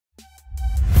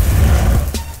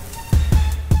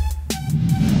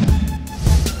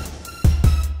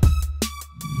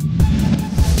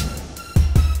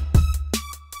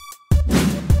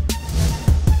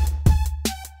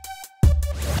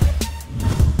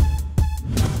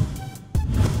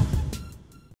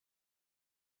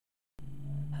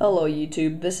Hello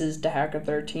YouTube, this is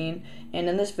TheHacker13, and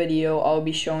in this video I'll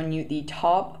be showing you the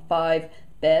top 5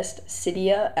 best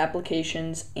Cydia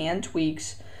applications and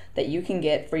tweaks that you can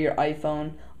get for your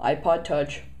iPhone, iPod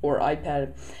Touch, or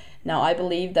iPad. Now I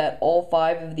believe that all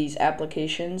 5 of these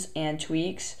applications and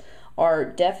tweaks are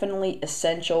definitely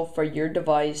essential for your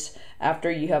device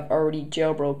after you have already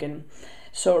jailbroken.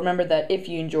 So remember that if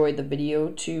you enjoyed the video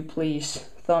to please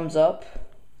thumbs up,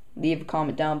 leave a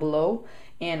comment down below,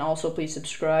 and also please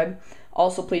subscribe.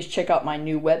 Also please check out my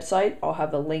new website. I'll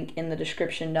have a link in the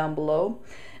description down below.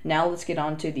 Now let's get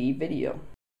on to the video.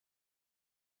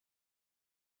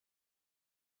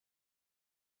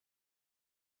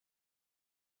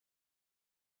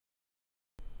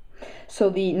 So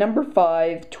the number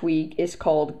 5 tweak is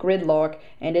called GridLock,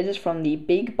 and it is from the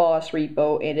BigBoss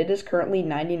Repo, and it is currently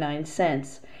 99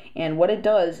 cents. And what it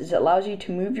does is it allows you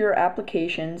to move your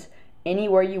applications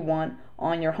anywhere you want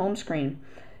on your home screen.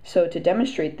 So to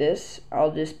demonstrate this,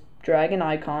 I'll just drag an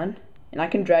icon, and I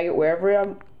can drag it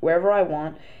wherever I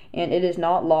want, and it is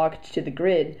not locked to the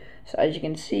grid. So as you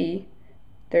can see,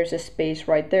 there's a space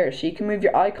right there. So you can move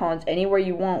your icons anywhere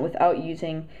you want without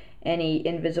using any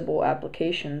invisible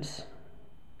applications.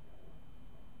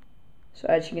 So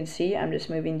as you can see, I'm just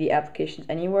moving the applications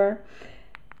anywhere,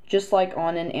 just like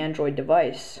on an Android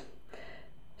device.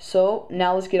 So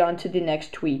now let's get on to the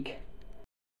next tweak.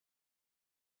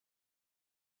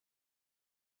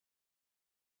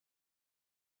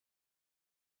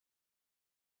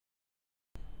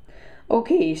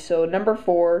 Okay, so number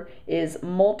 4 is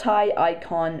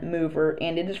MultiIconMover,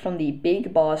 and it is from the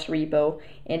BigBoss Repo,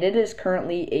 and it is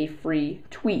currently a free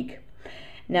tweak.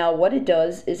 Now what it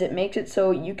does is it makes it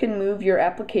so you can move your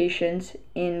applications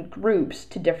in groups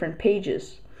to different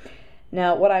pages.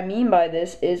 Now what I mean by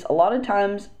this is a lot of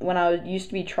times when I used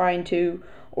to be trying to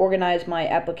organize my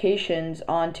applications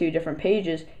onto different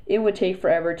pages, it would take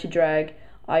forever to drag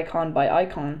icon by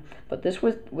icon, but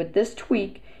with this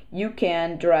tweak you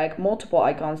can drag multiple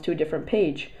icons to a different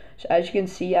page. So as you can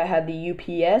see, I have the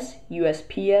UPS,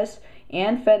 USPS,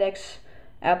 and FedEx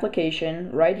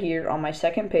application right here on my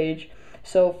second page.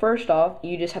 So first off,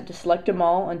 you just have to select them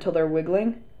all until they're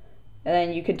wiggling, and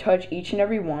then you can touch each and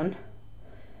every one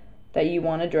that you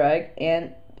want to drag,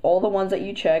 and all the ones that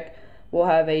you check will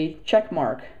have a check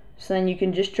mark. So then you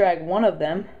can just drag one of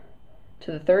them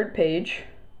to the third page,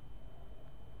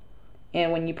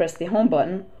 and when you press the home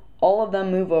button, all of them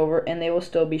move over and they will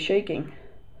still be shaking.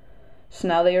 So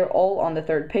now they are all on the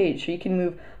third page. So you can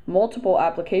move multiple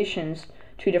applications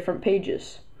to different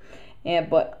pages.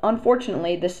 But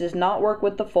unfortunately, this does not work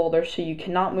with the folder, so you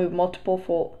cannot move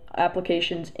multiple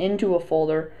applications into a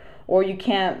folder, or you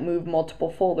can't move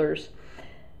multiple folders.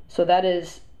 So that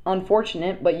is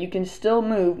unfortunate, but you can still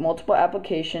move multiple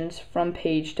applications from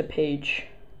page to page.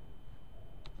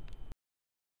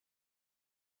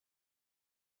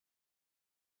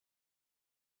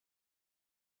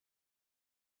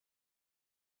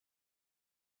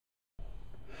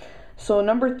 So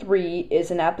number 3 is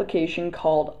an application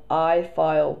called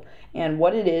iFile, and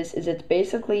what it is it's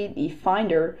basically the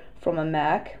finder from a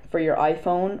Mac for your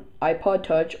iPhone, iPod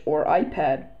Touch, or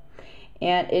iPad.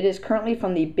 And it is currently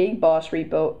from the BigBoss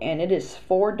Repo, and it is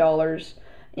 $4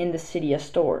 in the Cydia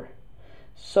store.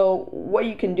 So what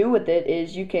you can do with it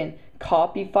is you can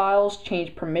copy files,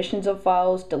 change permissions of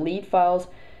files, delete files,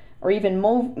 or even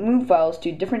move files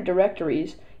to different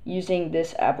directories using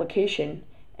this application.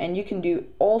 And you can do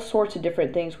all sorts of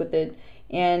different things with it,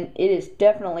 and it is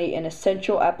definitely an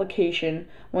essential application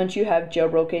once you have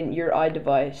jailbroken your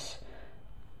iDevice.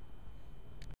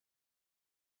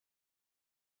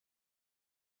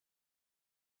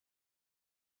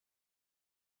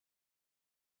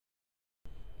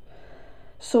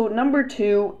 So number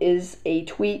 2 is a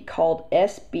tweak called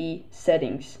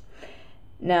SBSettings.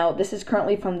 Now this is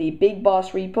currently from the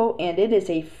BigBoss Repo, and it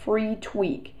is a free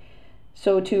tweak.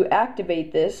 So to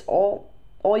activate this, all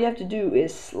you have to do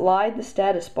is slide the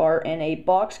status bar and a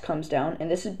box comes down, and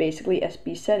this is basically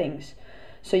SBSettings.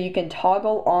 So you can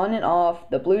toggle on and off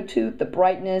the Bluetooth, the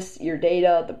brightness, your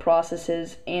data, the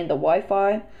processes, and the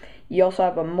Wi-Fi. You also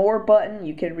have a more button.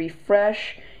 You can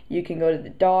refresh, you can go to the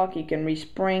dock, you can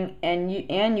respring, and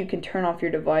you can turn off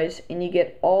your device, and you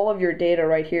get all of your data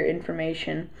right here,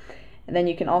 information. And then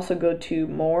you can also go to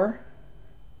more,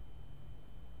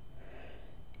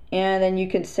 and then you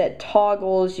can set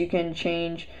toggles, you can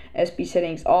change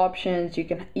SBSettings options, you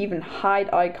can even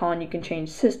hide icon, you can change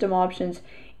system options,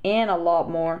 and a lot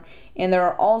more. And there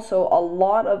are also a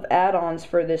lot of add-ons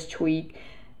for this tweak,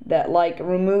 that like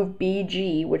remove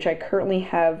BG, which I currently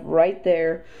have right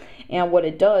there. And what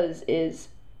it does is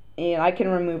and I can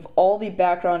remove all the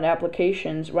background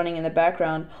applications running in the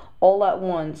background all at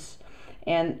once.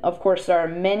 And of course, there are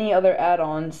many other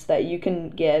add-ons that you can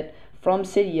get from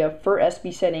Cydia for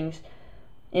SBSettings,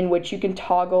 in which you can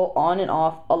toggle on and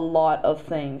off a lot of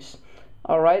things.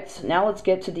 Alright, so now let's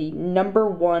get to the number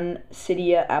one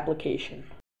Cydia application.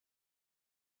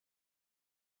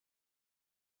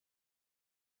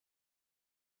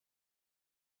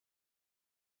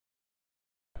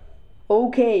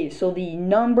 Okay, so the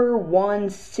number one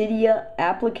Cydia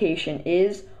application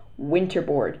is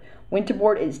Winterboard.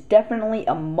 Winterboard is definitely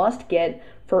a must-get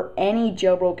for any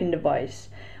jailbroken device.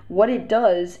 What it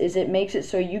does is it makes it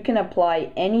so you can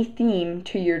apply any theme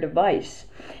to your device.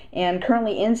 And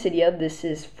currently in Cydia, this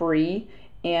is free,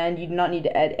 and you do not need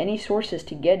to add any sources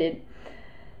to get it.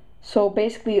 So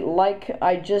basically, like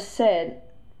I just said,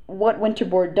 what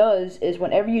Winterboard does is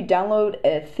whenever you download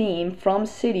a theme from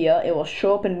Cydia, it will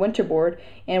show up in Winterboard,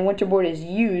 and Winterboard is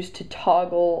used to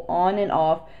toggle on and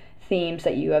off themes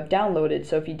that you have downloaded.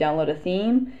 So if you download a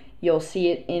theme, you'll see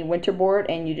it in Winterboard,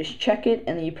 and you just check it,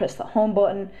 and then you press the home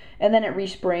button, and then it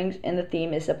resprings, and the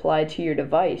theme is applied to your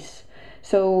device.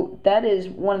 So that is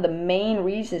one of the main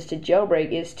reasons to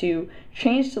jailbreak, is to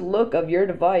change the look of your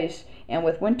device, and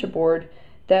with Winterboard,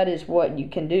 that is what you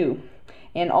can do.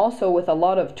 And also with a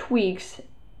lot of tweaks,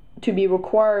 to be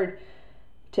required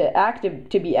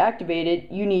to be activated,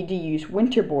 you need to use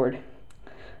Winterboard.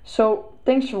 So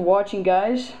thanks for watching,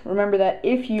 guys. Remember that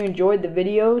if you enjoyed the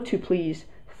video, to please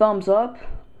thumbs up,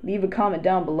 leave a comment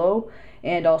down below,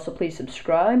 and also please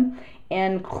subscribe,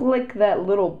 and click that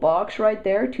little box right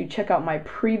there to check out my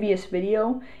previous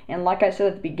video. And like I said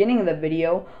at the beginning of the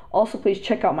video, also please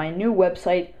check out my new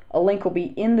website. A link will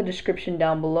be in the description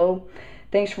down below.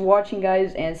 Thanks for watching,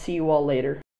 guys, and see you all later.